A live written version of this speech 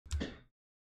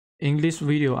In this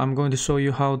video, I'm going to show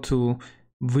you how to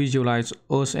visualize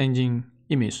Earth engine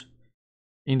image.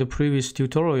 In the previous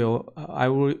tutorial, I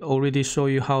will already show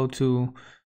you how to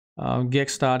get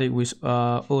started with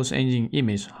Earth engine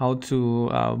image, how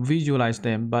to visualize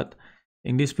them. But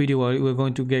in this video, we're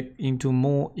going to get into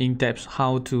more in-depth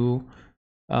how to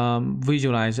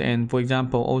visualize and, for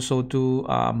example, also do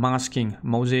masking,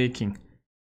 mosaicing.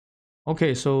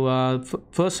 Okay, so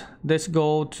first, let's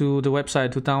go to the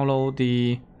website to download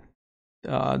the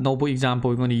notebook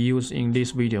example we're going to use in this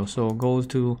video. So go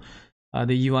to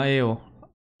the URL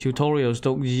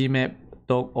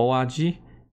tutorials.gmap.org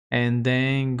and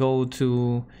then go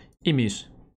to image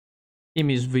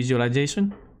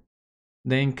visualization,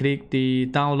 then click the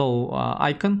download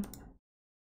icon,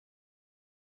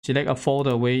 select a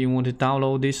folder where you want to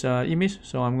download this image.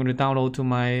 So I'm going to download to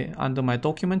under my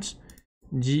documents,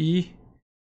 GE,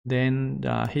 then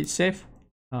hit save.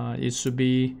 It should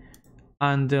be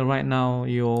under right now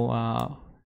your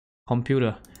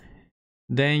computer.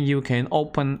 Then you can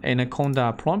open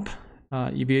Anaconda prompt.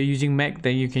 If you're using Mac,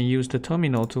 then you can use the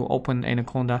terminal to open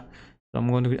Anaconda. So I'm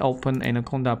going to open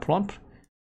Anaconda prompt.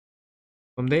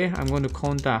 From there, I'm going to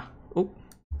conda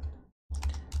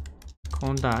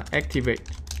activate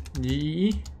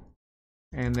GE,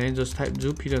 and then just type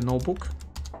Jupyter Notebook.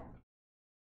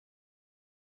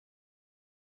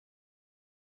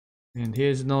 And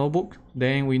here's the notebook.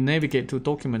 Then we navigate to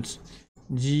documents,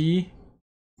 G,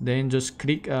 then just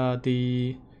click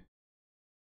the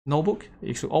notebook.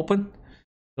 It should open.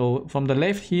 So from the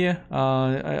left here,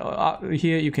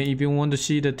 here you can, if you want to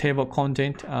see the table of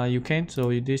content, you can. So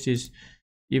this is,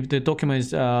 if the document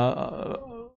is a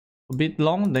bit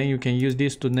long, then you can use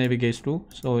this to navigate through.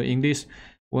 So in this,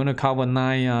 we're going to cover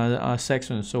 9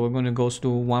 sections. So we're going to go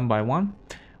through one by one.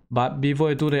 But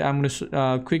before I do that, I'm going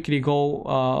to quickly go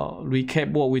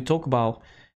recap what we talked about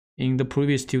in the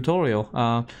previous tutorial.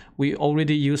 We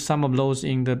already used some of those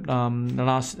in the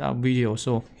last video.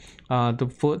 So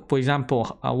for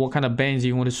example, what kind of bands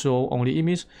you want to show on the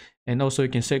image, and also you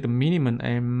can set the minimum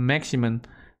and maximum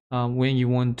when you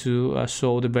want to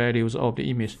show the values of the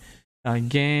image,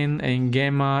 gain and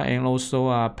gamma, and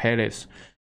also palettes.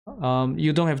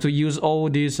 You don't have to use all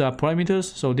these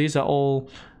parameters, so these are all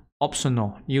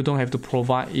optional. You don't have to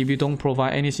provide. If you don't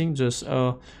provide anything, just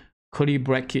curly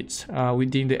brackets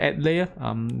within the add layer,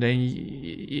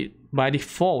 then by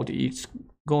default it's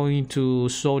going to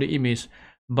show the image,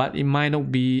 but it might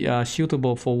not be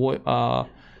suitable for what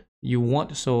you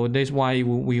want. So that's why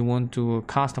we want to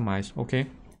customize. Okay,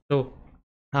 so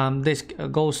let's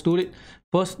go through it.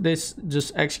 First, let's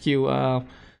just execute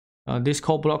this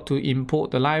code block to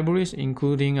import the libraries,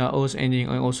 including Earth engine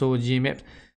and also GMap.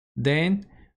 Then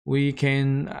we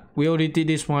already did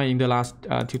this one in the last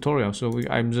tutorial, so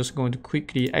I'm just going to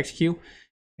quickly execute,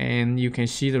 and you can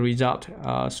see the result.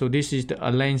 So this is the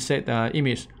Landsat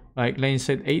image, like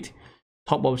Landsat 8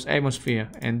 top of atmosphere,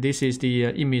 and this is the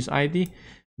image ID.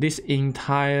 This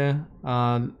entire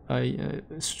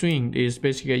string is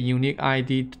basically a unique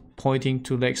ID pointing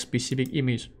to that specific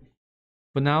image.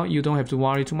 But now you don't have to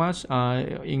worry too much.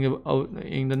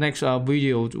 In the next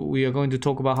video, we are going to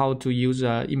talk about how to use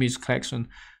image collection.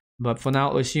 But for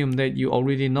now, assume that you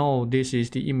already know this is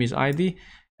the image ID,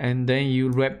 and then you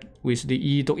wrap with the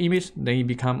e.image, then it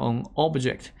become an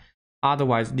object.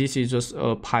 Otherwise, this is just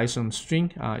a Python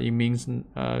string. It means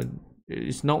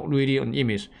it's not really an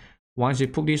image. Once you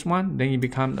put this one, then it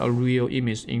becomes a real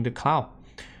image in the cloud.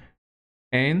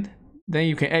 And then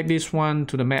you can add this one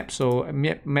to the map. So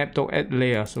map.add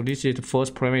layer. So this is the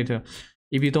first parameter.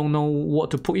 If you don't know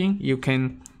what to put in, you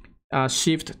can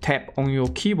shift tab on your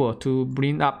keyboard to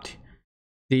bring up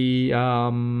the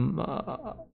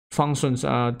functions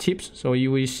tips. So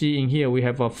you will see in here we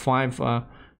have 5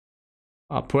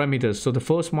 parameters. So the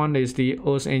first one is the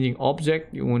Earth engine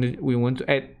object we want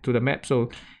to add to the map. So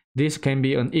this can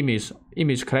be an image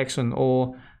collection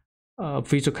or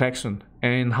feature collection,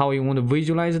 and how you want to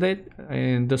visualize that.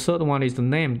 And the third one is the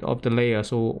name of the layer,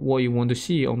 so what you want to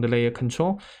see on the layer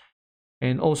control,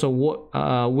 and also what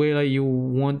whether you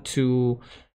want to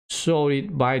show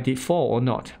it by default or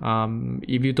not.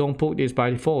 If you don't put this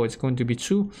by default, it's going to be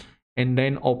true. And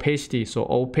then opacity. So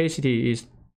opacity is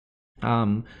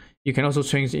you can also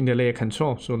change in the layer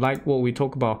control. So like what we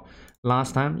talked about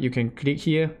last time, you can click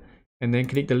here and then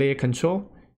click the layer control.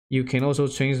 You can also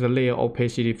change the layer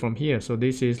opacity from here. So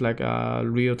this is like a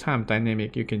real-time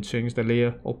dynamic. You can change the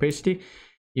layer opacity.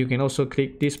 You can also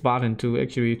click this button to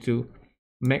actually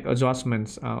make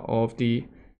adjustments of the.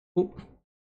 So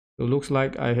looks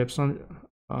like I have some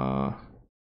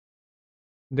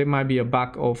there might be a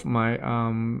bug of my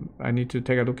I need to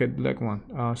take a look at that one.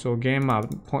 So gamma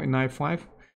 0.95,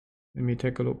 Let me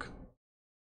take a look.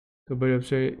 The variable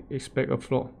say expect a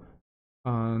flow.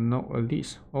 Not a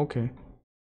least. Okay.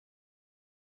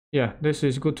 Yeah, this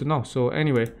is good to know. So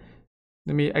anyway,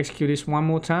 let me execute this one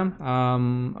more time.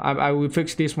 I will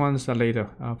fix these ones later.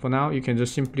 For now, you can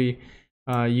just simply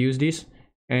use this.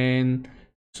 And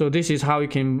so this is how you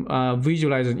can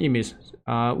visualize an image.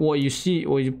 What you see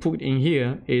or you put in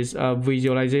here is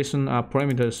visualization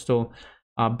parameters. So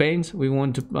bands, we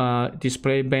want to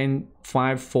display band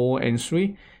 5, 4, and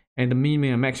 3, and the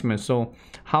minimum and maximum. So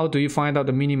how do you find out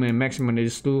the minimum and maximum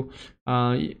is through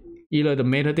either the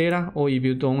metadata, or if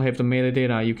you don't have the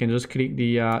metadata, you can just click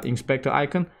the inspector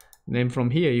icon. Then from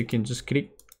here you can just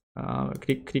click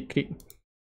click.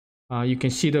 You can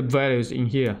see the values in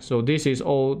here. So this is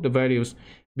all the values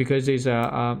because it's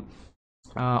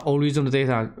original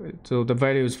data. So the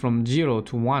values from 0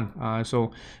 to 1.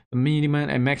 So the minimum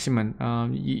and maximum,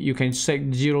 you can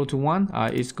set 0 to 1.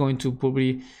 It's going to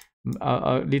probably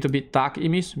a little bit dark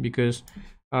image because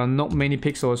not many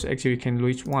pixels actually can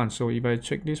reach 1. So if I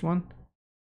check this one,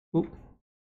 oop,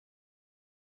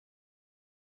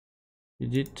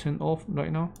 is it turned off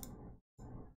right now?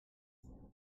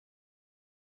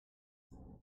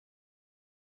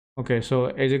 Okay, so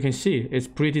as you can see, it's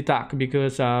pretty dark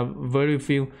because very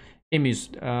few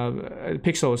image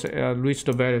pixels reach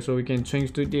the value. So we can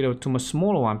change to a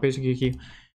smaller one. Basically,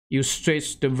 you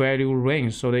stretch the value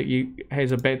range so that it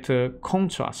has a better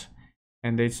contrast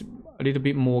and it's a little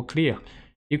bit more clear.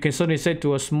 You can certainly set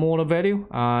to a smaller value.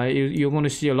 You're going to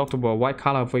see a lot of white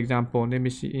color, for example. Let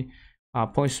me see,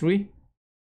 0.3,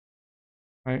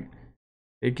 right?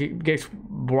 It gets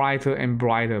brighter and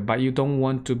brighter, but you don't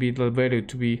want to be the value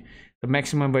to be the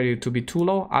maximum value to be too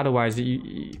low. Otherwise,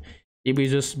 it will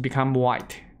just become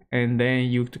white, and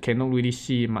then you cannot really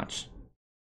see much.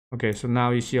 Okay, so now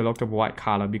you see a lot of white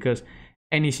color because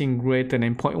anything greater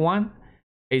than 0.1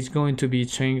 is going to be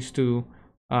changed to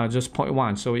just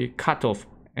 0.1, so it cut off.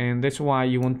 And that's why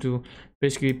you want to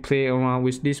basically play around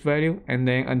with this value, and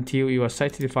then until you are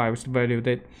satisfied with the value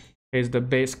that is the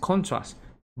best contrast,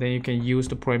 then you can use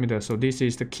the parameter. So this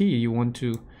is the key you want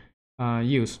to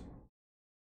use.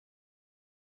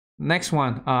 Next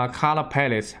one, color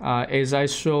palette. As I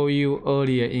showed you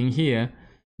earlier in here,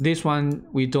 this one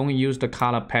we don't use the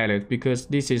color palette because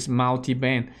this is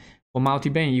multi-band. For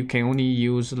multi-band, you can only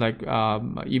use like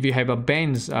if you have a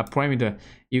bands parameter,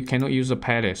 you cannot use a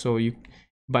palette. So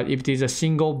but if it is a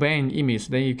single band image,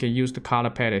 then you can use the color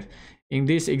palette. In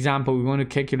this example, we want to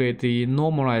calculate the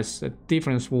normalized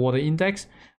difference water index.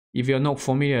 If you're not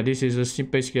familiar, this is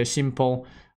basically a simple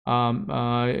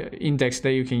index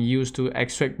that you can use to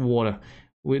extract water.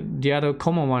 With the other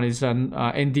common one is an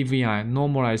NDVI,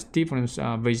 normalized difference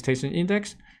vegetation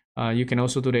index. You can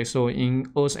also do that. So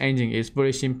in Earth Engine, it's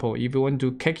very simple. If you want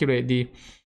to calculate the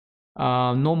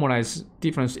normalized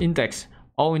difference index,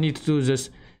 all we need to do is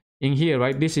just in here,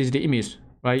 right? This is the image,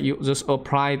 right? You just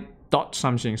apply dot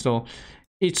something. So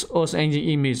each Earth Engine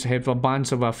image have a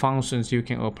bunch of functions you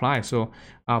can apply. So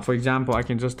for example, I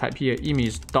can just type here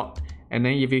image dot, and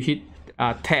then if you hit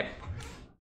tab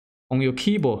on your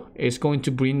keyboard, it's going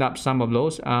to bring up some of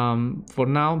those. For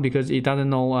now, because it doesn't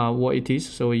know what it is,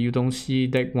 so you don't see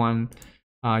that one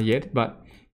yet. But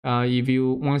if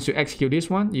you want to execute this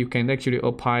one, you can actually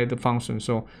apply the function.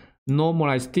 So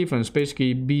normalized difference,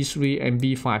 basically B3 and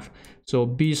B5. So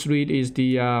B3 is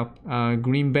the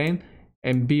green band,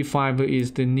 and B5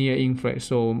 is the near infrared.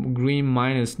 So green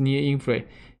minus near infrared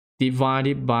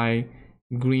divided by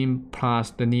green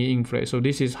plus the near infrared. So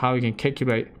this is how you can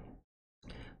calculate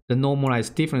the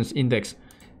normalized difference index.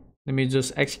 Let me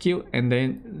just execute and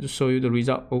then show you the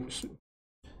result. Oops,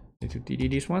 need to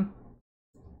delete this one.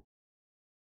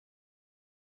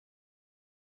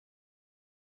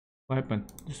 What happened?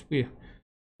 It's weird.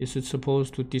 Is it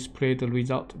supposed to display the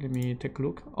result? Let me take a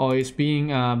look. Oh, it's being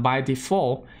by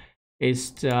default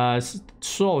it's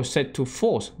show set to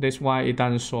false. That's why it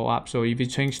doesn't show up. So if you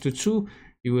change to true,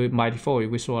 it will by default it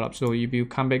will show up. So if you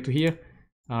come back to here,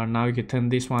 now you can turn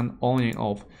this one on and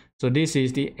off. So this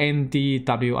is the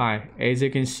NDWI. As you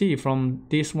can see from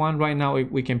this one right now,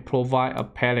 we can provide a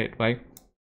palette, right?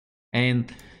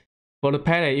 And for the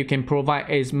palette, you can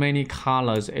provide as many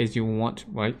colors as you want,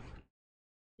 right?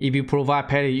 If you provide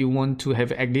palette, you want to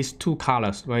have at least 2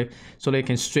 colors, right? So they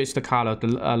can stretch the color,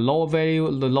 the lower value,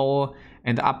 the lower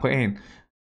and the upper end.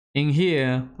 In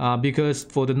here, because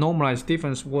for the normalized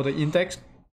difference water index,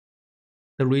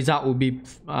 the result will be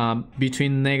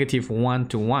between -1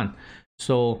 to 1.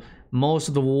 So most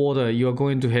of the water you are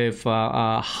going to have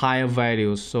higher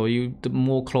values. So the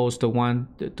more close to 1,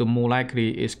 the more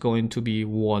likely it's going to be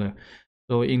water.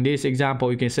 So in this example,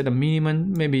 you can set the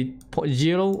minimum maybe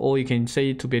 0, or you can say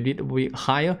it to be a little bit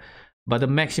higher, but the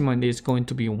maximum is going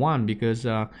to be 1, because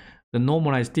the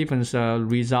normalized difference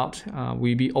result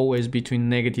will be always between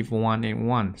 -1 and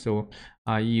 1. So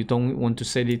you don't want to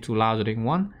set it to larger than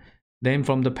 1. Then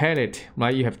from the palette,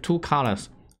 right, you have 2 colors.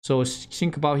 So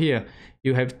think about here,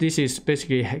 you have, this is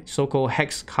basically so-called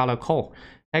hex color code.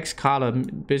 Hex color,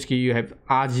 basically you have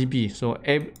RGB, so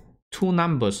 2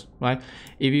 numbers, right?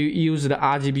 If you use the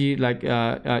RGB like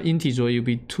integer, you'll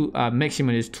be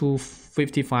maximum is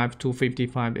 255,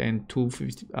 255, and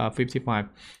 255.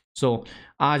 So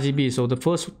RGB, so the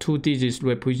first 2 digits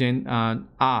represent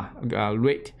R,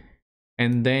 red,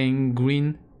 and then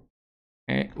green,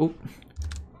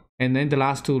 and then the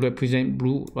last 2 represent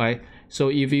blue, right? So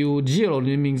if you 0,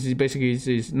 it means basically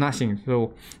it's nothing,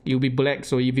 so you'll be black.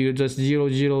 So if you just 0,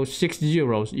 0, 6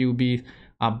 zeros, you'll be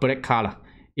black color.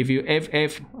 If you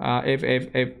FF,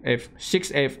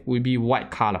 6F will be white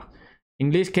color. In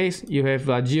this case, you have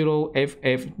 0,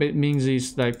 FF, it means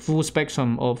it's like full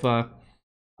spectrum of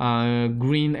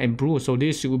green and blue. So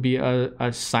this will be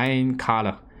a cyan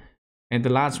color. And the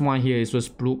last one here is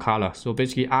just blue color. So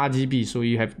basically RGB, so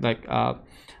you have like a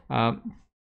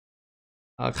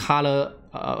color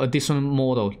additional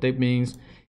model. That means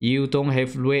you don't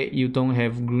have red, you don't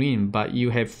have green, but you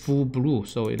have full blue.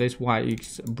 So that's why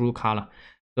it's blue color.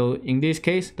 So in this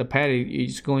case, the palette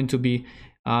is going to be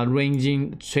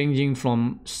changing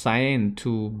from cyan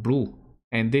to blue,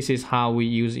 and this is how we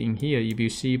use in here. If you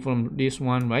see from this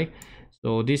one, right?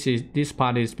 So this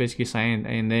part is basically cyan,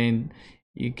 and then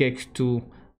you get to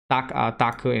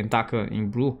darker and darker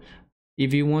in blue.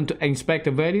 If you want to inspect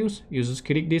the values, you just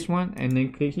click this one and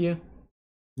then click here.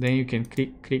 Then you can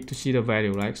click to see the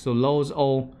value, right? So those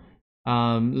all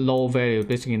low value,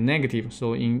 basically negative.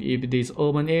 So if it is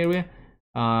urban area,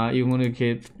 you want to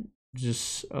get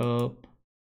just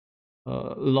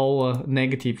lower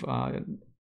negative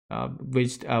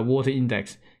with water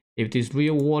index. If it is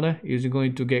real water, it's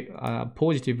going to get a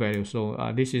positive value. So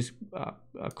this is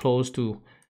close to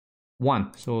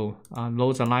 1. So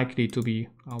those are likely to be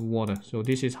water. So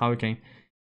this is how you can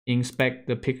inspect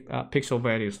the pixel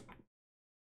values.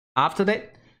 After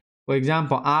that, for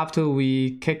example, after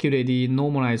we calculate the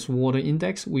normalized water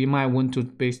index, we might want to,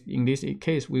 in this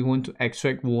case, we want to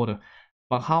extract water.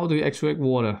 But how do you extract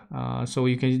water? So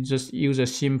you can just use a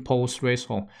simple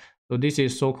threshold. So this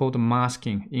is so-called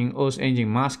masking. In Earth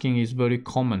Engine, masking is very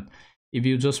common. If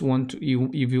you just want to,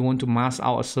 if you want to mask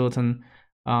out a certain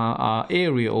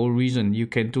area or region, you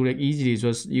can do it easily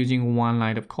just using one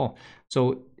line of code.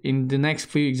 So in the next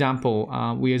few example,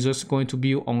 we are just going to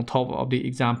build on top of the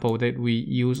example that we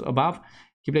use above.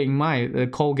 Keep that in mind, the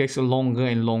code gets longer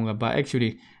and longer, but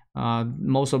actually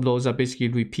most of those are basically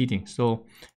repeating. So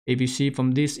if you see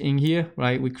from this in here,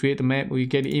 right, we create the map, we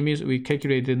get the image, we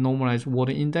calculate the normalized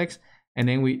water index, and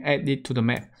then we add it to the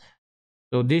map.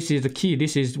 So this is the key.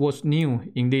 This is what's new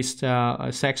in this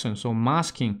section. So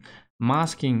masking,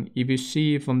 if you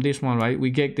see from this one, right,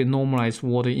 we get the normalized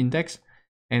water index,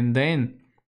 and then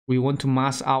we want to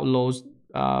mask out those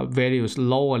values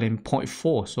lower than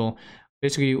 0.4. So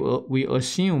basically we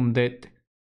assume that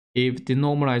if the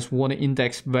normalized water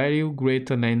index value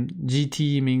greater than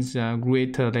GT, means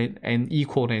greater than and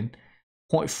equal than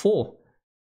 0.4,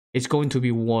 it's going to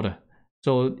be water.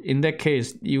 So in that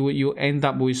case, you end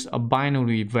up with a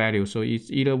binary value. So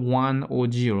it's either 1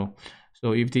 or 0.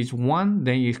 So if it is 1,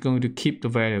 then it's going to keep the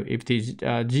value. If it is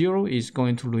 0, it's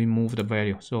going to remove the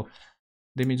value. So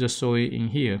let me just show it in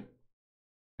here.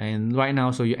 And right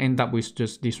now, so you end up with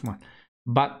just this one.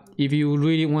 But if you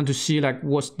really want to see like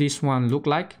what's this one look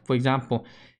like, for example,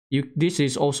 this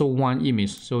is also one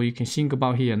image. So you can think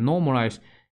about here, normalized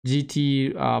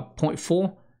GT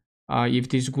 0.4. If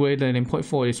it is greater than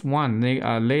 0.4, it's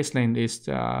 1. Less than is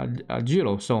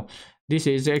 0. So this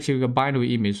is actually a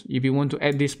binary image. If you want to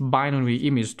add this binary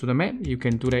image to the map, you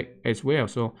can do that as well.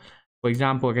 So for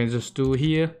example, I can just do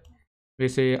here,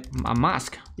 let's say a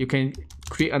mask. You can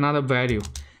create another value,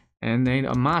 and then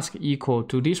a mask equal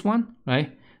to this one,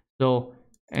 right? So,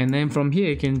 and then from here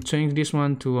you can change this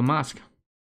one to a mask.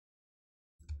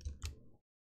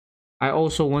 I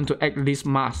also want to add this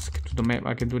mask to the map.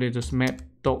 I can do that, just map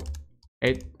dot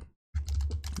add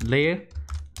layer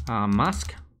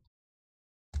mask.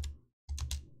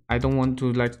 I don't want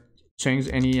to like change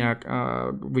any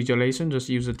visualization, just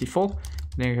use the default.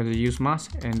 Then I can use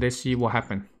mask, and let's see what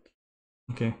happened.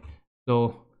 Okay,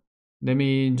 so let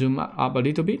me zoom up a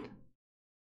little bit.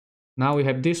 Now we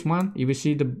have this one. If you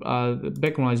see the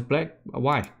background is black,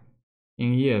 why?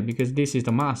 In here, because this is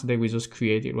the mask that we just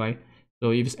created, right?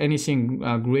 So if it's anything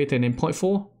greater than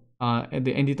 0.4 at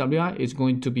the NDWI, it's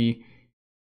going to be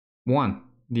 1,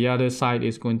 the other side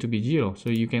is going to be 0. So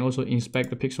you can also inspect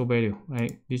the pixel value,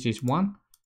 right? This is 1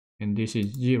 and this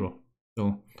is 0.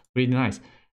 So really nice.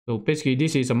 So basically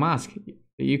this is a mask.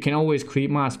 You can always create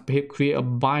mask, create a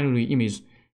binary image,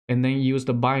 and then use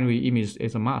the binary image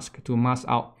as a mask to mask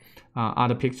out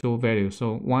other pixel values.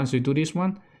 So once we do this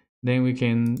one, then we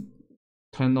can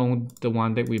turn on the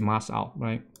one that we mask out,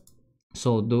 right?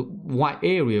 So the white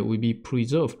area will be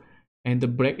preserved and the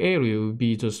black area will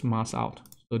be just masked out.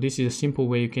 So this is a simple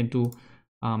way you can do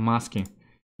masking.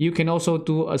 You can also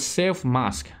do a self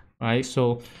mask, right?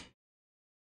 So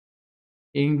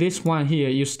in this one here,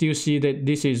 you still see that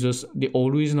this is just the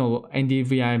original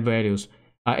NDVI values,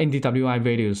 NDWI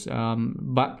values.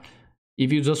 But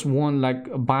if you just want like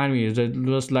a binary,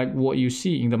 just like what you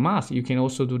see in the mask, you can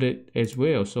also do that as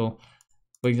well. So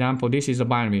for example, this is a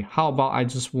binary. How about I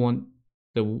just want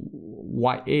the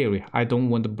white area? I don't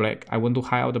want the black. I want to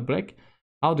hide out the black.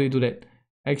 How do you do that?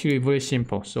 Actually, very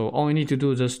simple. So all you need to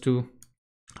do is just to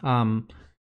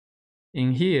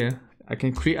in here, I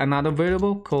can create another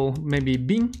variable called maybe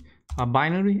bin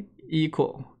binary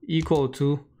equal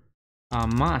to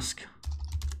mask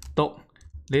dot.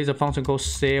 There's a function called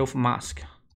self mask.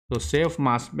 So self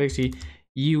mask basically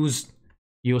use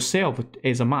yourself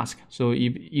as a mask. So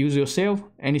if you use yourself,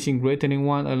 anything greater than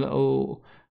 1 or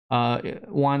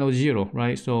 0,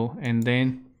 right? So and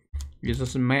then you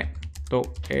just map dot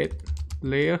add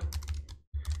layer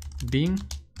bin,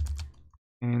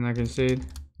 and I can say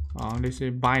let's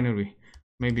say binary,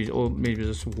 maybe, or maybe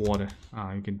just water.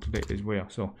 You can do that as well.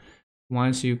 So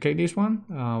once you click this one,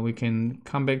 we can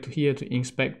come back to here to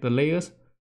inspect the layers.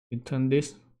 You turn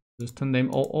this, just turn them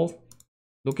all off.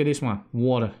 Look at this one,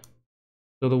 water.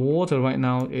 So the water right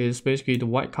now is basically the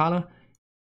white color.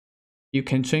 You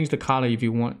can change the color if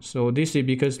you want. So this is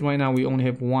because right now we only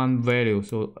have one value,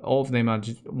 so all of them are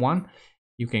just 1.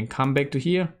 You can come back to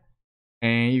here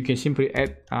and you can simply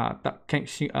add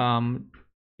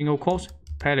single quotes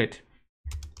palette,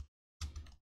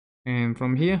 and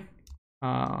from here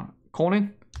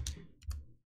colon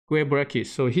square brackets.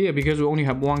 So here, because we only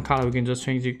have one color, we can just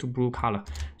change it to blue color.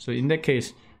 So in that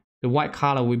case, the white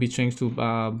color will be changed to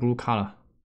blue color.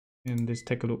 And let's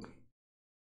take a look.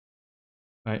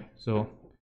 Right, so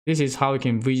this is how you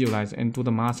can visualize and do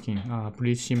the masking.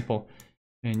 Pretty simple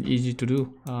and easy to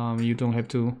do. You don't have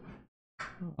to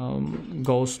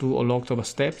go through a lot of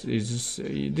steps. It's just,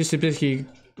 this is basically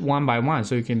one by one,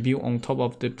 so you can build on top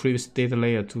of the previous data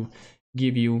layer to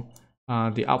give you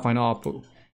the final output.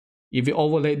 If you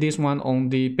overlay this one on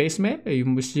the base map, you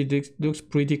will see this looks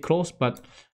pretty close, but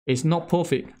it's not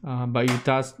perfect. But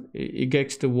it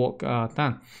gets the work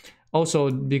done. Also,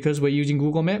 because we're using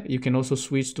Google Map, you can also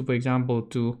switch to, for example,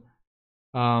 to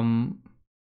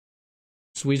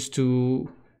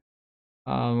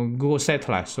Google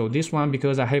Satellite. So this one,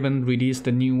 because I haven't released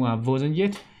the new version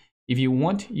yet, if you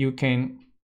want, you can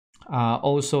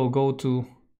also go to,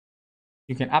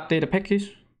 you can update the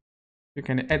package. You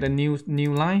can add a new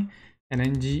line and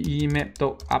then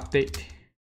gemap.update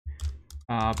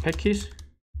package,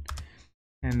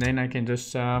 and then I can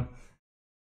just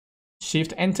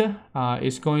shift enter.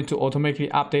 It's going to automatically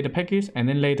update the package, and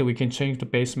then later we can change the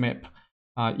base map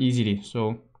easily.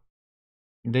 So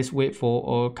let's wait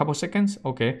for a couple seconds.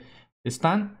 Okay, it's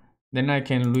done. Then I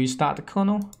can restart the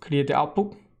kernel, clear the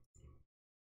output.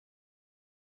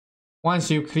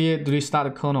 Once you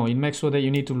restart the kernel, it makes sure that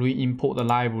you need to re-import the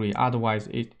library, otherwise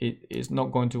it is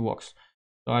not going to work. So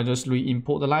I just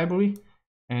re-import the library,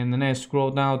 and then I scroll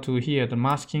down to here, the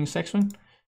masking section.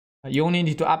 You only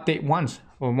need to update once,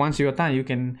 or once you're done, you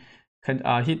can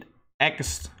hit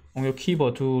X on your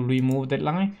keyboard to remove that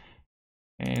line.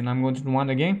 And I'm going to do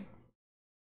one again,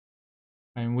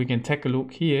 and we can take a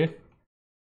look here.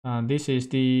 This is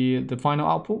the final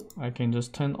output. I can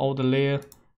just turn all the layer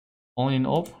on and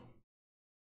off,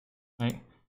 right?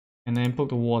 And then put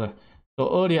the water. So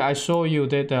earlier I showed you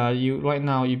that right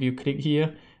now, if you click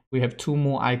here, we have 2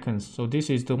 more icons. So this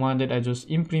is the one that I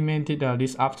just implemented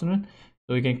this afternoon.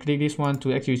 So you can click this one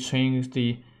to actually change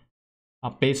the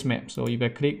base map. So if I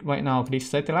click right now, click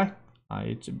satellite,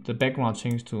 the background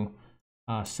changed to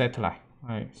satellite.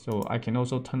 Right. So I can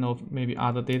also turn off maybe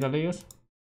other data layers,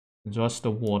 just the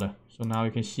water. So now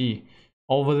you can see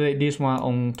overlay this one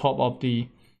on top of the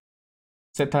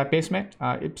satellite base map.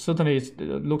 It certainly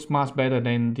looks much better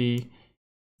than the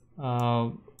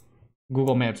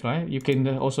Google Maps, right? You can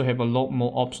also have a lot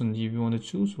more options if you want to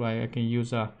choose, right? I can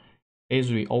use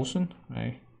Azure Ocean,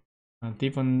 right?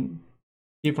 Different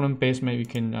base map you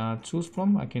can choose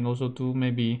from. I can also do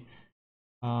maybe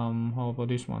how about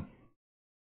this one?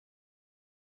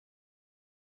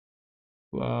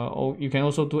 or you can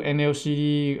also do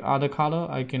NLCD other color.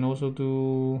 I can also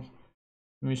do,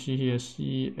 let me see here,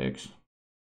 CX,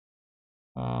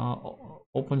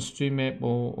 OpenStreetMap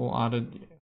or other,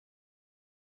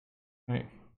 right?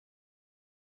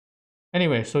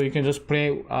 Anyway, so you can just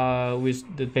play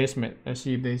with the basement. Let's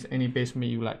see if there's any basement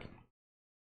you like.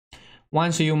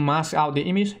 Once you mask out the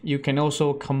image, you can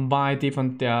also combine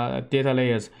different data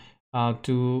layers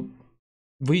to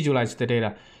visualize the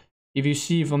data. If you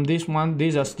see from this one,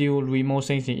 these are still remote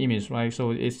sensing images, right?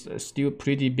 So it's still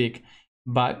pretty big.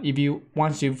 But if you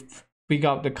once you figure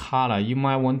out the color, you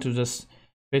might want to just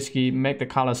basically make the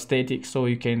color static, so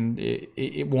you can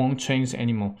it won't change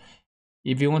anymore.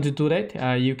 If you want to do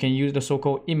that, you can use the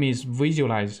so-called image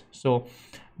visualize. So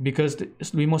because the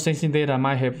remote sensing data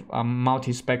might have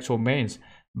multispectral bands,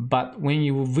 but when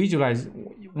you visualize,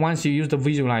 once you use the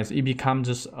visualize, it becomes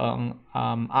just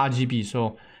RGB.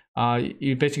 So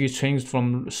you basically change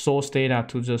from source data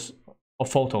to just a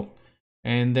photo,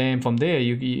 and then from there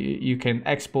you can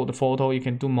export the photo. You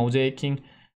can do mosaicing.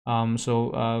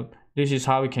 This is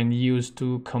how we can use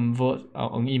to convert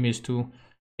an image to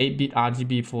 8-bit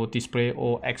RGB for display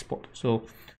or export. So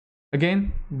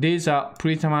again, these are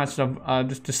pretty much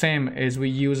the same as we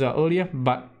used earlier,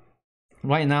 but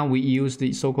right now we use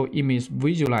the so-called image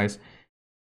visualize.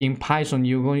 In Python,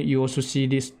 you also see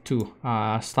these two,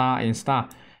 star and star,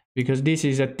 because this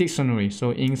is a dictionary.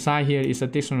 So inside here is a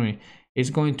dictionary. It's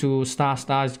going to star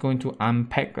is going to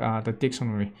unpack the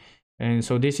dictionary, and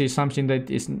so this is something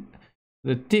that is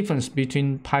the difference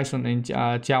between Python and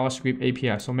JavaScript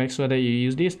API. So make sure that you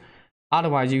use this.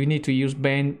 Otherwise, you need to use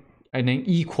band and then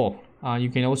equal. You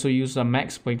can also use a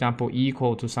max, for example,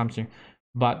 equal to something.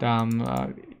 But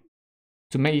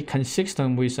to make it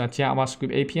consistent with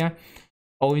JavaScript API,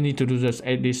 all you need to do is just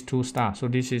add these two stars. So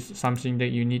this is something that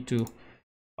you need to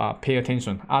pay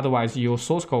attention. Otherwise, your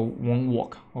source code won't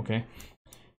work. Okay.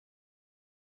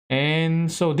 And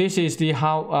so this is the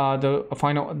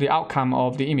the outcome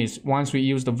of the image once we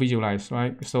use the visualize,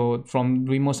 right? So from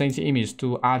remote sensing image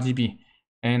to RGB,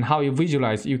 and how you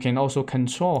visualize, you can also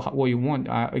control what you want.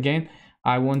 Again,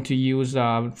 I want to use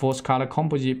force color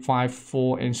composite 5,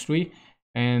 4, and 3,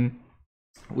 and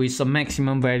with a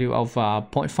maximum value of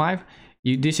 0.5.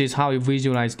 This is how you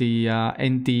visualize the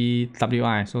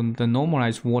NDWI, so the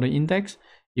normalized water index.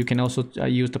 You can also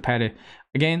use the palette.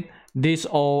 Again, these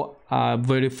all are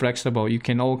very flexible. You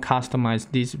can all customize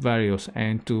these values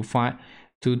and to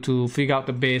figure out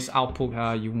the base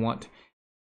output you want.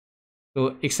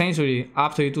 So essentially,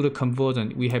 after you do the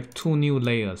conversion, we have two new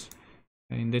layers.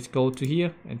 And let's go to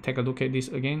here and take a look at this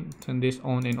again. Turn this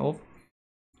on and off.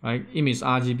 Right, image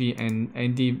RGB and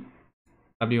NDWI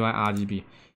RGB.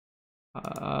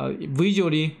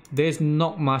 Visually, there's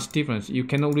not much difference. You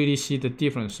cannot really see the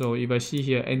difference. So if I see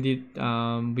here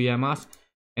NDWI mask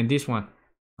and this one,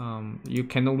 you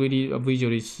cannot really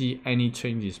visually see any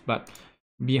changes. But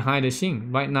behind the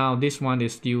scene, right now, this one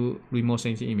is still remote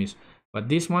sensing image, but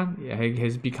this one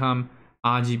has become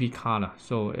RGB color.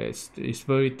 So it's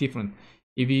very different.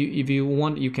 If you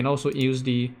want, you can also use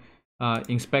the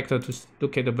inspector to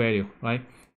look at the value, right?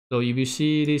 So if you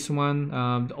see this one,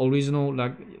 the original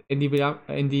like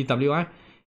NDWI,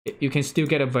 you can still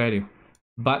get a value.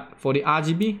 But for the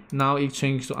RGB, now it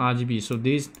changed to RGB. So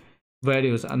these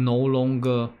values are no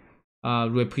longer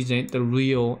represent the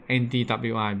real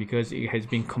NDWI because it has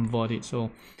been converted.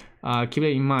 So keep that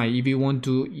in mind. If you want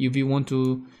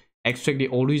to extract the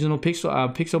original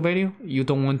pixel value, you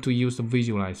don't want to use the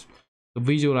visualize. The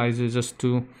visualize is just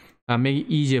to make it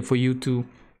easier for you to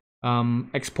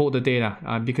export the data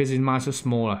because it's much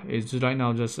smaller. It's right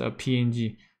now just a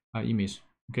PNG image.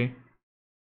 Okay.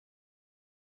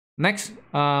 Next,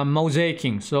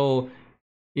 mosaicing. So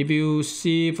if you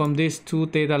see from these two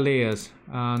data layers,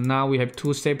 now we have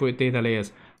two separate data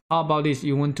layers. How about this?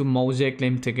 You want to mosaic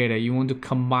them together. You want to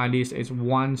combine this as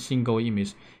one single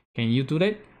image. Can you do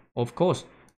that? Of course.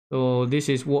 So this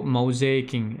is what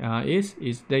mosaicing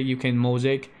is that you can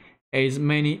mosaic as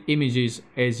many images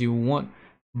as you want.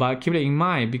 But keep it in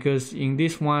mind, because in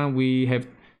this one we have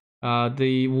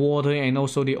the water and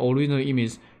also the original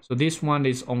image. So this one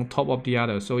is on top of the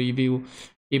other. So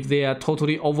if they are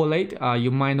totally overlaid,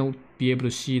 you might not be able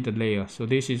to see the layer. So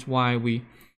this is why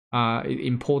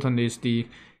important is the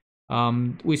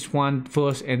which one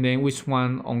first and then which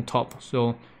one on top.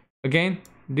 So again,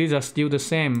 these are still the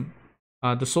same.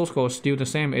 The source code is still the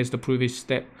same as the previous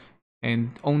step,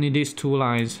 and only these two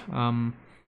lines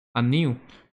are new.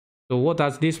 So what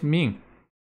does this mean?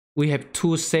 We have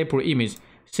two separate images.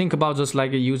 Think about just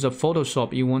like a user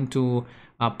Photoshop. You want to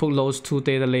put those two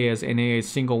data layers in a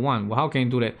single one. Well, how can you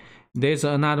do that? There's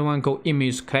another one called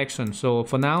image collection. So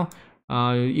for now,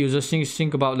 you just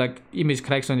think about like image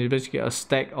collection is basically a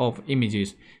stack of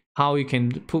images. How you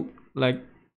can put like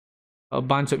a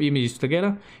bunch of images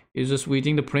together is just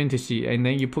within the parenthesis, and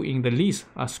then you put in the list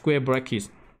square brackets.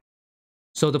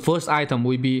 So the first item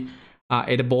will be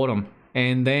at the bottom,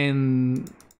 and then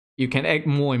you can add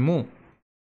more and more.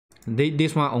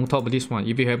 This one on top of this one.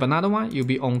 If you have another one, you'll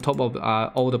be on top of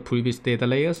all the previous data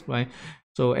layers, right?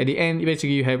 So at the end,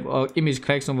 basically you have an image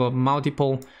collection of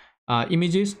multiple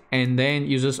images, and then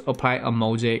you just apply a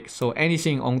mosaic. So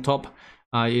anything on top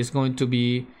is going to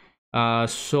be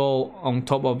show on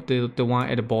top of the one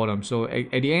at the bottom. So at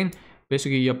the end,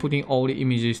 basically you're putting all the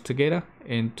images together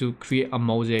and to create a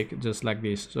mosaic just like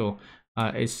this. So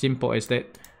as simple as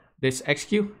that. Let's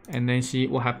execute and then see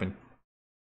what happened.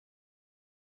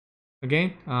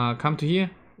 Again, come to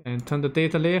here and turn the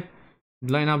data layer.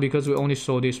 Right now, because we only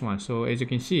saw this one, so as you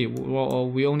can see,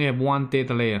 we only have one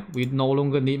data layer. We no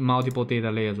longer need multiple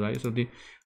data layers, right? So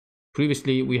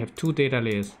previously we have two data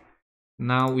layers.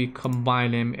 Now we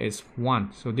combine them as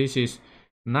one. So this is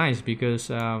nice because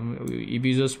if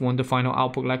you just want the final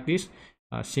output like this,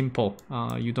 simple.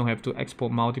 You don't have to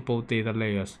export multiple data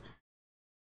layers.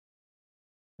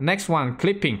 Next one,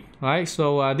 clipping, right?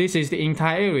 So this is the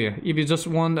entire area. If you just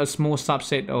want a small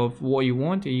subset of what you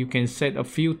want, you can set a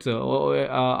filter or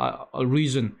a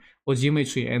region or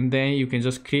geometry, and then you can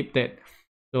just clip that.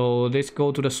 So let's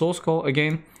go to the source code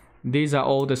again. These are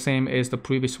all the same as the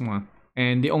previous one,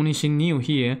 and the only thing new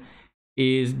here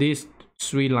is these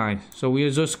three lines. So we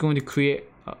are just going to create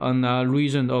a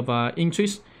region of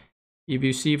interest. If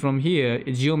you see from here,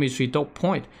 geometry dot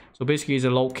point. So basically it's a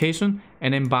location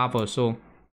and then buffer. So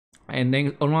and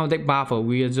then around that buffer,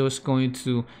 we are just going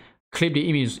to clip the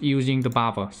image using the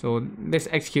buffer. So let's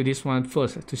execute this one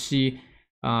first to see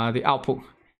the output.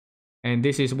 And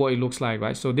this is what it looks like,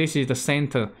 right? So this is the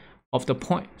center of the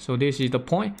point. So this is the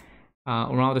point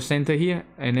around the center here,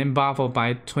 and then buffer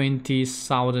by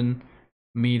 20,000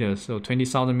 meters. So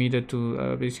 20,000 meters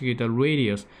to basically the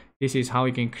radius. This is how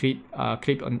you can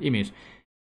clip an image.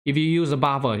 If you use a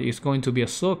buffer, it's going to be a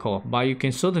circle, but you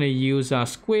can certainly use a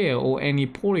square or any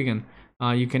polygon.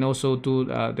 You can also do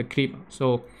the clip.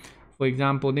 So for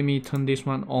example, let me turn this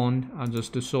one on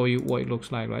just to show you what it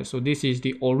looks like, right? So this is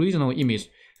the original image,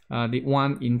 the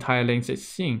one entire length is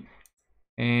seen.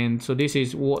 And so this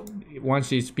is what,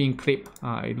 once it's being clipped,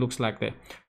 it looks like that.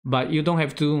 But you don't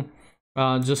have to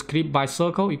just clip by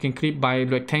circle, you can clip by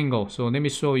rectangle. So let me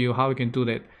show you how you can do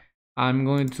that. I'm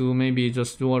going to maybe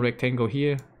just do a rectangle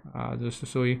here, just to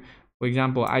show you. For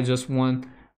example, I just want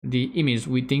the image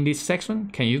within this section.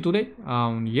 Can you do that?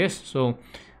 Yes. So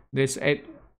let's add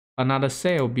another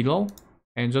cell below,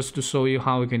 and just to show you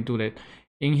how we can do that.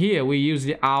 In here we use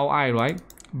the ROI, right?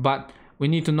 But we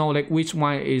need to know like which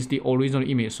one is the original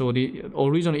image. So the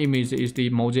original image is the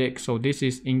mosaic. So this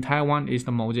is entire one is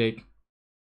the mosaic,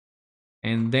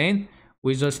 and then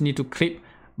we just need to clip.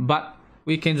 But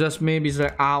we can just maybe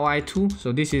the ROI 2.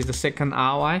 So this is the second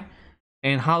ROI.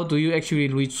 And how do you actually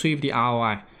retrieve the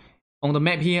ROI? On the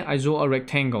map here, I draw a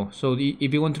rectangle. So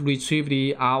if you want to retrieve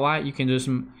the ROI, you can just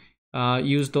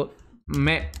use the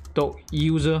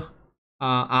map.user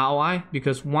ROI,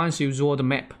 because once you draw the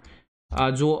map,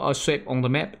 draw a shape on the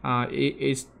map,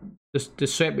 the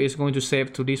shape is going to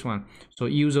save to this one. So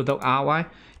user.roi,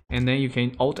 and then you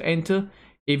can alt enter.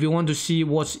 If you want to see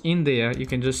what's in there, you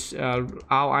can just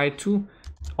ROI2,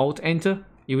 alt enter.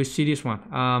 You will see this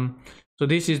one. So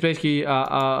this is basically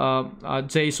a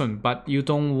JSON, but you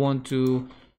don't want to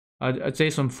a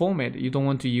JSON format. You don't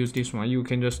want to use this one. You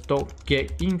can just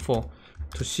 .get info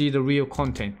to see the real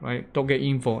content, right? .get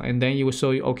info, and then it will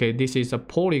show you, okay, this is a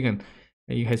polygon.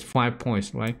 It has 5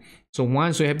 points, right? So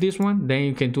once you have this one, then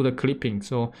you can do the clipping.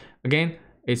 So again,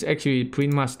 it's actually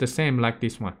pretty much the same like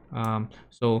this one.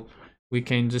 So we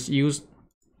can just use,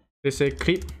 let's say,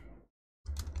 clip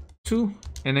 2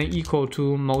 and then equal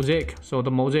to mosaic. So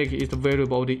the mosaic is the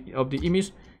variable of the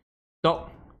image.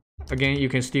 Dot, again, you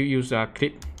can still use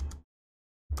clip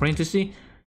parenthesis.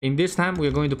 In this time,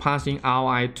 we're going to pass in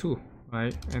ROI2,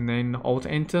 right? And then alt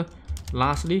enter.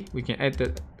 Lastly, we can add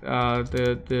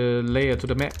the layer to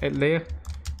the map, add layer,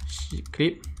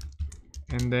 clip,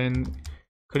 and then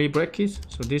clip brackets.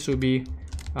 So this will be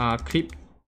clip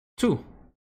 2,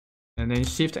 and then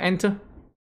shift enter.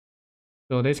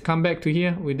 So let's come back to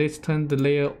here. Let's turn the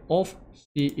layer off,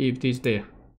 see if this is there.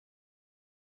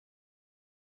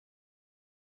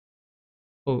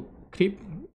 Oh, clip,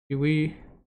 if we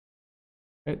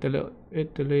add the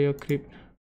layer clip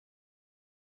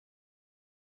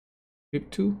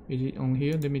 2, is it on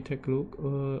here? Let me take a look.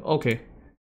 Okay,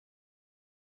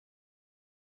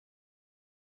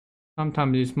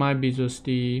 sometimes this might be just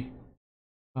the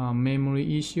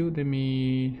memory issue. Let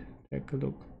me take a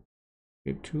look.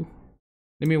 Clip 2.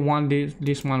 Let me run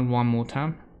this one more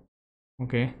time.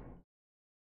 Okay.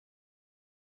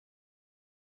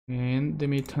 And let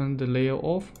me turn the layer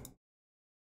off.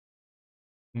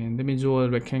 And let me draw a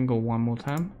rectangle one more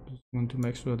time. Just want to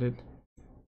make sure that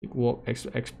it works as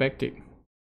expected.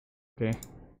 Okay.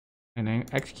 And then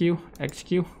execute.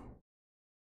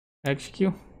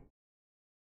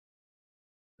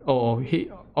 Oh,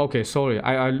 okay, sorry.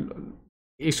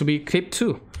 It should be clip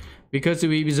 2 because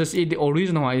we just the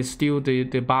original one is still the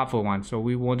buffer one, so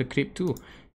we want the clip 2,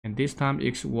 and this time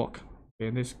it should work.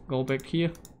 Okay, let's go back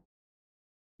here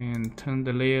and turn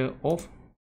the layer off.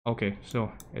 Okay,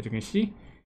 so as you can see,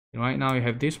 right now you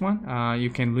have this one.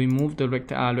 You can remove the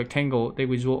rectangle that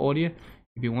we draw earlier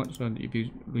if you want. So if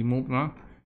you remove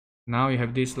now you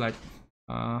have this like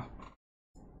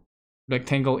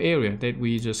rectangle area that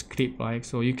we just clip, right?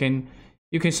 So you can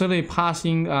certainly pass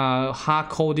in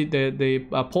hard-coded the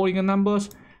polygon numbers,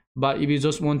 but if you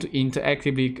just want to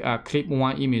interactively clip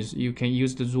one image, you can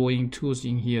use the drawing tools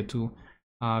in here to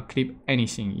clip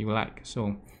anything you like.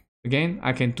 So again,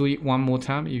 I can do it one more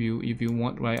time if you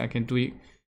want, right? I can do it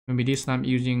maybe this time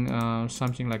using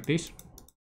something like this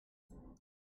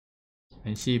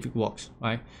and see if it works,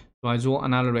 right? So I draw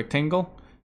another rectangle,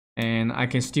 and I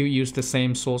can still use the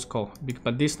same source code,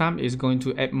 but this time it's going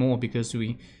to add more because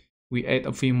we add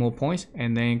a few more points,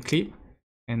 and then clip,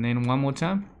 and then one more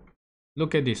time.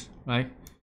 Look at this, right?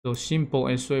 So simple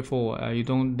and straightforward. You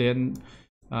don't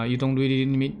really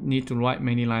need to write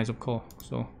many lines of code.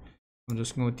 So I'm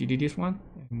just going to delete this one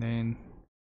and then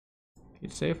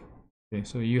hit save. Okay,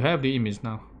 so you have the image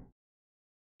now.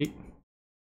 Click,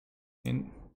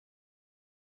 and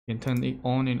you can turn it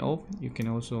on and off. You can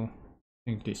also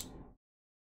change this.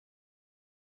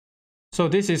 So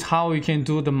this is how you can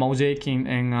do the mosaicing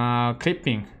and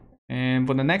clipping. And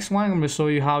for the next one, I'm going to show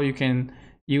you how you can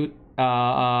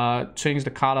change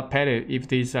the color palette if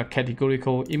this is a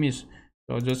categorical image.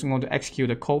 So I'm just going to execute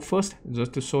the code first,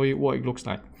 just to show you what it looks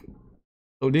like.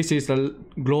 So this is the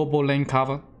global land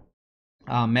cover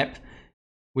map.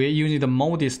 We're using the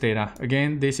MODIS data.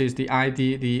 Again, this is the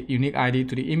ID, the unique ID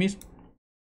to the image.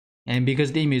 And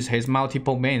because the image has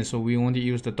multiple bands, so we want to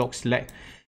use the dot select.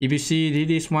 If you see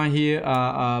this one here,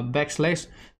 backslash,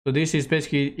 so this is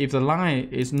basically if the line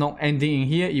is not ending in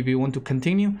here, if you want to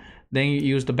continue, then you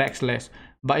use the backslash.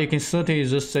 But you can certainly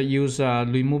just use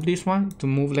remove this one to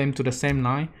move them to the same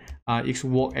line. It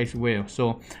should work as well.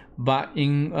 So, but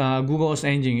in Google's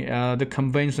engine, the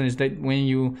convention is that when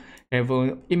you have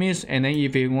an image, and then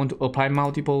if you want to apply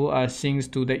multiple things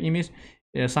to the image,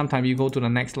 sometimes you go to the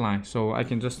next line. So I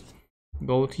can just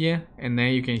go here, and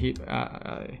then you can hit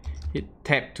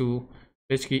tab to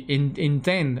basically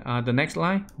indent the next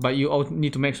line, but you also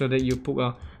need to make sure that you put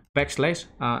a backslash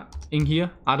in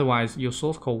here, otherwise your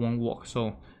source code won't work.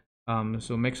 So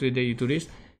so make sure that you do this.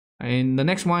 And the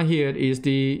next one here is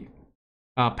the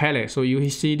palette. So you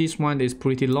see this one is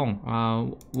pretty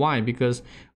long. Why? Because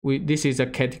this is a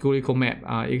categorical map.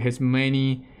 It has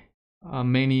many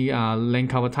land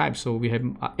cover types. So we have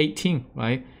 18,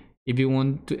 right? If you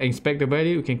want to inspect the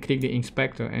value, you can click the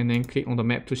inspector and then click on the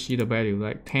map to see the value,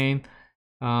 like 10,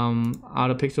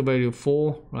 outer pixel value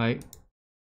 4, right?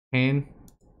 10,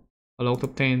 a lot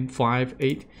of 10, 5,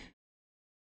 8.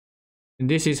 And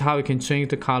this is how you can change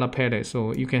the color palette.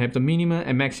 So you can have the minimum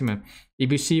and maximum.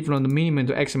 If you see from the minimum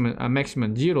to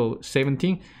maximum 0,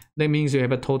 17, that means you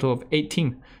have a total of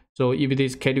 18. So if it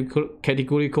is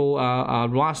categorical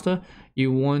raster,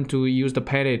 you want to use the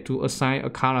palette to assign a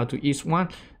color to each one,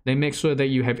 then make sure that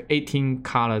you have 18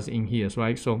 colors in here,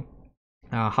 right? So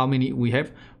how many we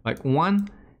have? Like 1,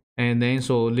 and then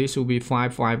so this will be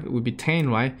 5, 5 will be 10,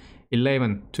 right?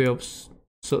 11, 12,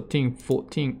 13,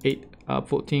 14, 8,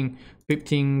 14,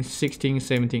 15, 16,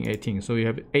 17, 18. So you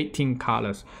have 18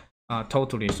 colors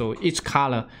totally. So each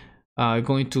color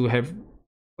going to have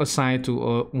assigned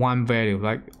to one value,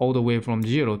 like all the way from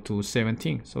 0 to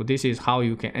 17. So this is how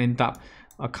you can end up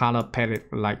a color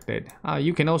palette like that.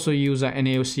 You can also use an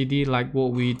NALCD like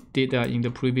what we did in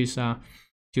the previous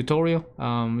tutorial.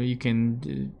 You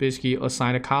can basically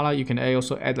assign a color. You can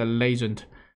also add a legend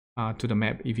to the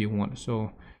map if you want.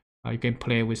 So you can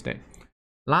play with that.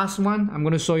 Last one, I'm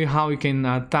going to show you how you can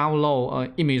download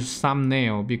an image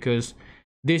thumbnail, because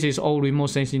this is all remote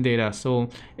sensing data, so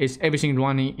it's everything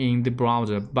running in the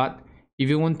browser. But if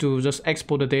you want to just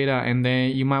export the data, and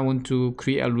then you might want to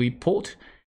create a report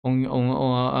on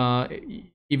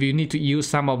if you need to use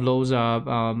some of those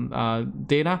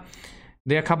data,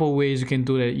 there are a couple of ways you can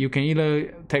do that. You can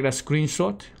either take a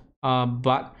screenshot,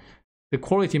 but the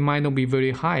quality might not be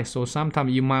very high, so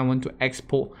sometimes you might want to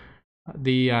export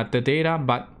the data.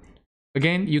 But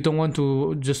again, you don't want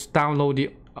to just download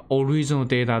the original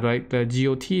data, right? The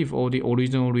GeoTIFF or the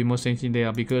original remote sensing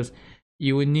data, because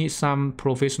you will need some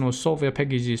professional software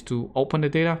packages to open the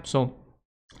data. So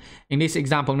in this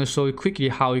example, I'm going to show you quickly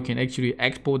how you can actually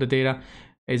export the data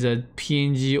as a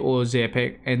PNG or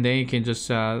JPEG, and then you can just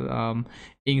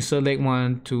insert that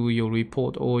one to your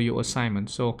report or your assignment.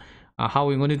 So how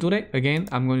we're going to do that? Again,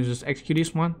 I'm going to just execute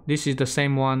this one. This is the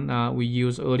same one we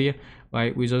used earlier,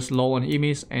 right? We just load an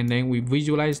image and then we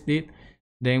visualized it.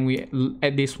 Then we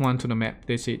add this one to the map.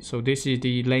 That's it. So this is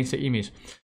the landscape image.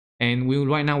 And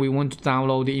right now we want to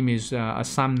download the image, a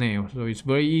thumbnail. So it's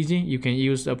very easy. You can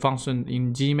use a function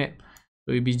in Gmap.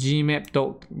 So it'll be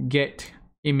gmap.get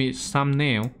image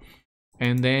thumbnail.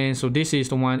 And then, so this is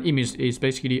the one image is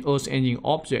basically Earth Engine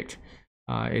object.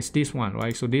 It's this one,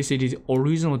 right? So this is the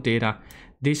original data.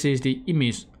 This is the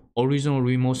image, original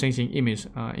remote sensing image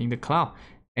in the cloud.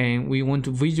 And we want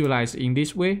to visualize in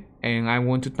this way. And I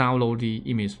want to download the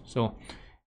image. So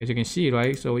as you can see,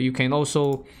 right? So you can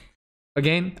also,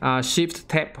 again, shift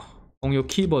tab on your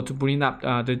keyboard to bring up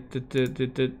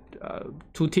the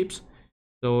two tips.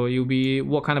 So you'll be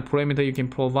what kind of parameter you can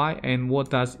provide and what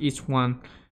does each one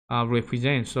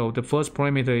represent. So the first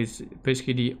parameter is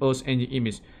basically the Earth Engine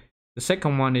image. The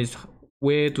second one is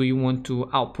where do you want to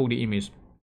output the image.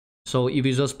 So if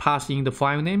you just pass in the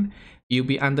file name, you'll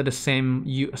be under the same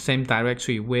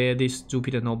directory where this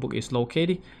Jupyter notebook is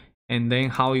located, and then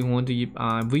how you want to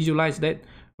visualize that,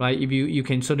 right? If you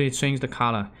can certainly change the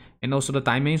color, and also the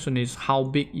dimension is how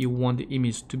big you want the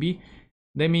image to be.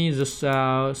 Let me just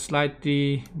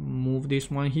slightly move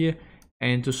this one here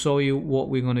and to show you what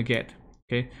we're going to get.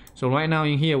 Okay, so right now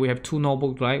in here we have two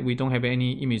notebooks, right? We don't have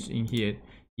any image in here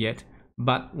yet,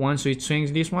 but once we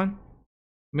change this one,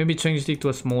 maybe change it to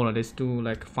a smaller, let's do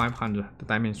like 500 the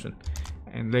dimension,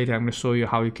 and later I'm going to show you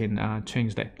how you can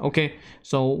change that. Okay,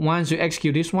 so once you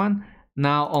execute this one,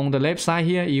 now on the left side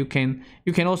here you can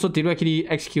also directly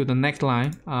execute the next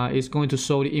line. It's going to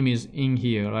show the image in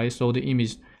here, right? So the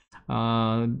image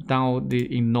down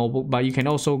in notebook, but you can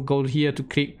also go here to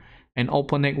click and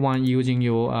open that one using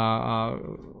your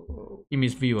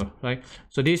image viewer, right?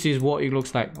 So this is what it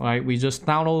looks like, right? We just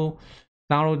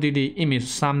downloaded the image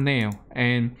thumbnail,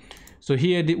 and so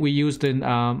here we use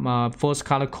the first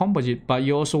color composite, but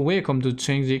you're also welcome to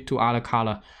change it to other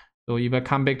color. So if I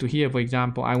come back to here, for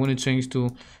example, I want to change to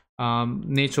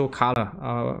natural color.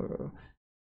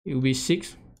 It will be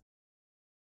 6,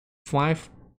 5,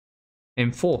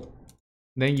 and 4.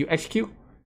 Then you execute.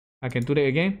 I can do that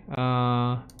again.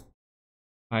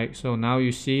 Right, so now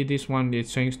you see this one, it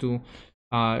changed to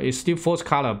it's still first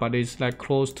color, but it's like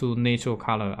close to natural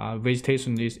color.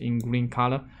 Vegetation is in green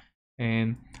color,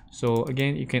 and so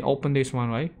again you can open this one,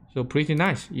 right? So pretty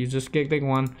nice. You just get that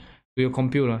one to your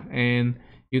computer, and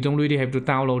you don't really have to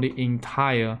download the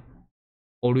entire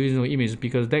original image,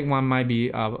 because that one might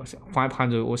be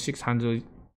 500 or 600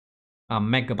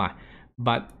 megabyte,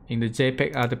 but in the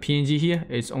JPEG, the PNG here,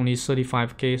 it's only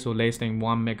 35K, so less than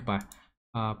 1 megabyte.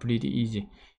 Pretty easy.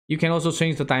 You can also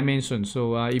change the dimension.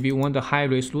 So if you want the high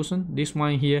resolution, this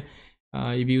one here,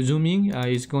 if you zoom in,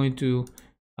 it's going to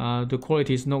the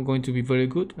quality is not going to be very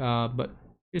good, but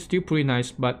it's still pretty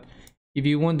nice. But if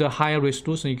you want the higher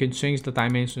resolution, you can change the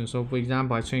dimension. So for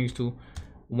example, I change to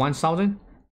 1000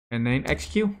 and then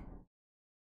execute.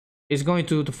 It's going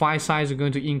to, the file size is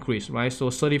going to increase, right? So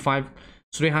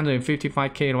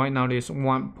 355K right now is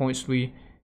 1.3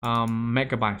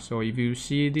 megabytes. So if you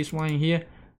see this one here,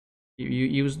 if you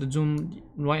use the zoom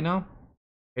right now,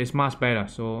 it's much better,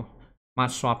 so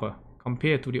much sharper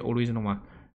compared to the original one.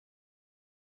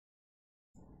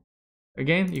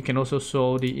 Again, you can also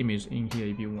show the image in here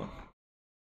if you want.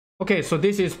 Okay, so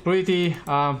this is pretty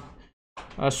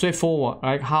straightforward,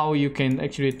 right? How you can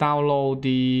actually download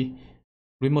the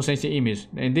remote sensing image,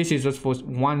 and this is just for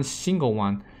one single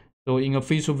one. So in a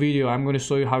future video, I'm going to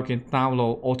show you how you can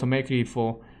download automatically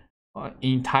for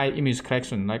entire image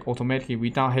collection, like automatically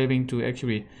without having to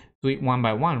actually do it one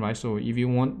by one, right? So if you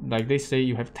want, like let's say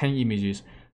you have 10 images,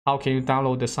 how can you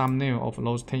download the thumbnail of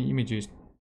those 10 images?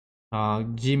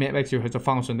 Gmap actually has a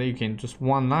function that you can just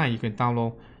one line, you can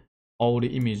download all the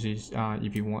images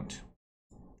if you want.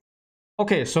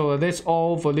 Okay, so that's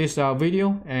all for this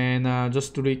video, and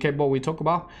just to recap what we talked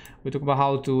about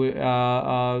how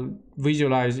to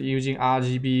visualize using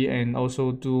RGB, and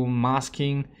also do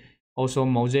masking, also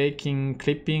mosaicing,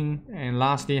 clipping, and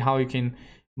lastly how you can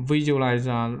visualize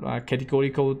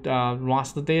categorical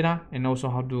raster data, and also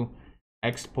how to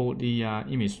export the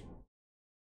image.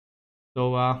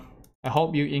 So I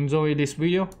hope you enjoy this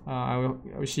video. I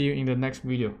will see you in the next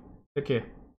video. Take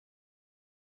care.